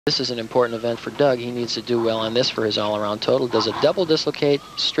This is an important event for Doug. He needs to do well on this for his all-around total. Does a double dislocate,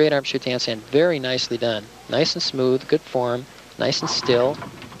 straight arm shoot handstand. Very nicely done. Nice and smooth, good form, nice and still.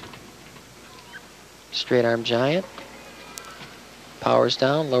 Straight arm giant. Powers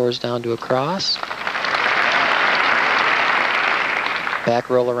down, lowers down to a cross. Back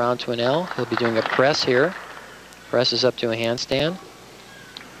roll around to an L. He'll be doing a press here. Presses up to a handstand.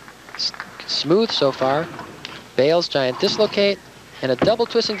 Smooth so far. Bails, giant dislocate, and a double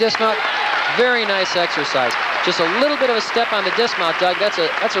twisting dismount. Very nice exercise. Just a little bit of a step on the dismount, Doug. That's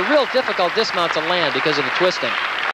a real difficult dismount to land because of the twisting.